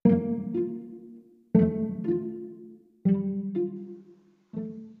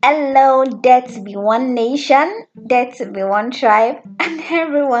Hello, there to be one nation, there to be one tribe, and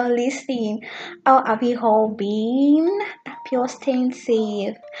everyone listening. How have you all been? Hope you're staying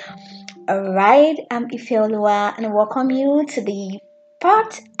safe. Alright, I'm Ifeoluwa and I welcome you to the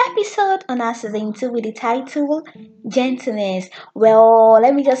fourth episode on our season 2 with the title Gentleness. Well,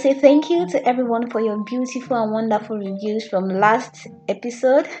 let me just say thank you to everyone for your beautiful and wonderful reviews from last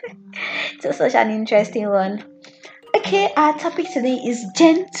episode. It was such an interesting one. Okay, our topic today is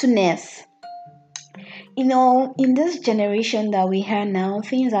gentleness. In this generation that we have now,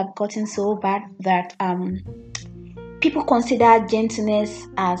 things have gotten so bad that people consider gentleness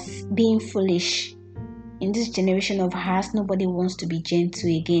as being foolish. In this generation of ours, nobody wants to be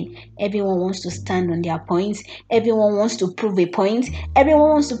gentle again. Everyone wants to stand on their points. Everyone wants to prove a point. Everyone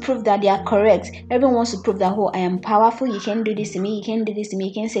wants to prove that they are correct. Everyone wants to prove that, I am powerful. You can't do this to me. You can't do this to me.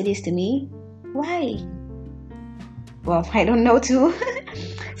 You can't say this to me. Why? Well, I don't know too.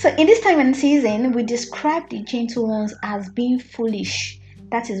 So in this time and season, we describe the gentle ones as being foolish.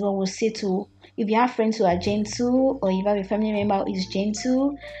 That is what we'll say to if you have friends who are gentle, or if you have a family member who is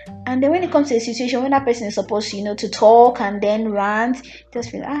gentle. And then when it comes to a situation when that person is supposed to, to talk and then rant,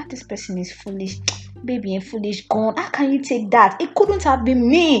 just feel, this person is foolish. Baby and foolish gone. How can you take that? It couldn't have been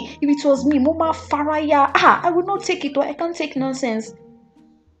me. If it was me, Mama Faraya, I would not take it. Or I can't take nonsense.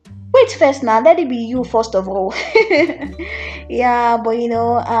 Wait first now, let it be you first of all. Yeah, but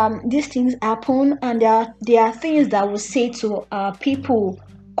these things happen, and there are things that we say to people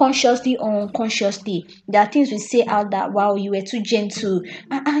consciously or unconsciously. There are things we say out that, wow, you were too gentle.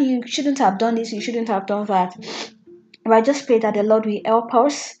 You shouldn't have done this, you shouldn't have done that. But I just pray that the Lord will help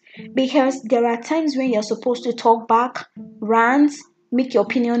us, because there are times when you're supposed to talk back, rant, make your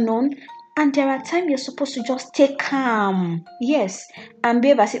opinion known. And there are times you're supposed to just stay calm. Yes. And be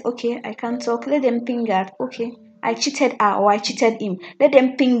able to say, okay, I can't talk. Let them think that, okay, I cheated her or I cheated him. Let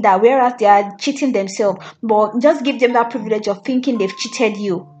them think that, whereas they are cheating themselves. But just give them that privilege of thinking they've cheated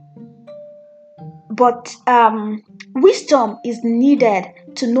you. But wisdom is needed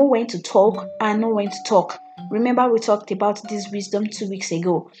to know when to talk and know when to talk. Remember, we talked about this wisdom 2 weeks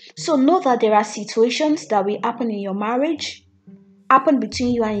ago. So know that there are situations that will happen in your marriage, happen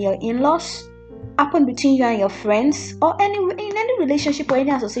between you and your in-laws, happen between you and your friends, or in any relationship or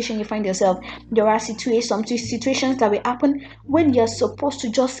any association you find yourself. There are situations that will happen when you're supposed to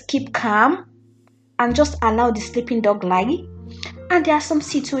just keep calm and just allow the sleeping dog lie. And there are some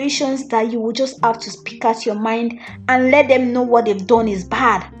situations that you will just have to speak out your mind and let them know what they've done is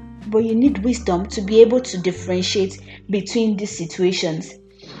bad. But you need wisdom to be able to differentiate between these situations.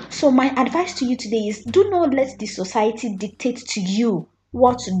 So my advice to you today is, do not let the society dictate to you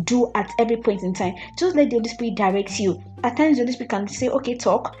what to do at every point in time. Just let the Holy Spirit direct you. At times the Holy Spirit can say, okay,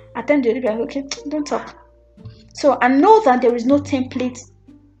 talk. At times the Holy Spirit can say, okay, don't talk. So, and know that there is no template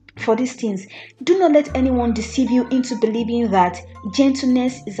for these things. Do not let anyone deceive you into believing that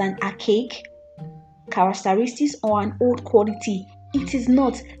gentleness is an archaic characteristic or an old quality. It is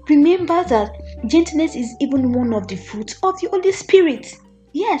not. Remember that gentleness is even one of the fruits of the Holy Spirit.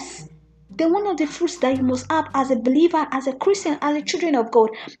 Yes, they're one of the fruits that you must have as a believer, as a Christian, as a children of God.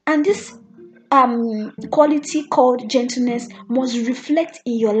 And this quality called gentleness must reflect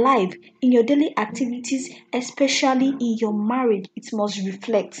in your life, in your daily activities, especially in your marriage. It must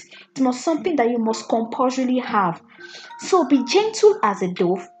reflect. It must something that you must compulsorily have. So be gentle as a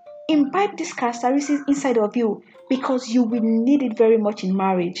dove. Imbibe these characteristics inside of you, because you will need it very much in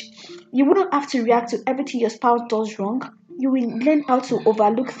marriage. You wouldn't have to react to everything your spouse does wrong. You will learn how to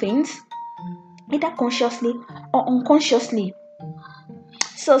overlook things, either consciously or unconsciously.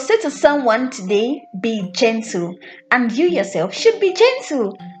 So say to someone today, be gentle, and you yourself should be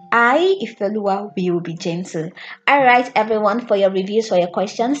gentle. I, Ifeoluwa, will be gentle. Alright, everyone, for your reviews, for your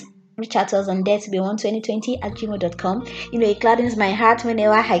questions, reach out to us on dareToBe12020@gmail.com. It gladdens my heart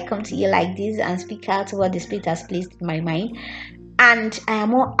whenever I come to you like this and speak out what the Spirit has placed in my mind. And I am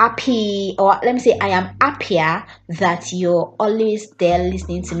more happy, or let me say, I am happier that you're always there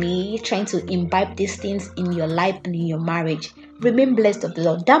listening to me, trying to imbibe these things in your life and in your marriage. Remain blessed of the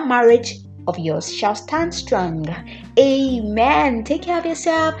Lord. That marriage of yours shall stand strong. Amen. Take care of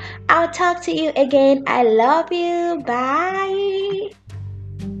yourself. I'll talk to you again. I love you. Bye.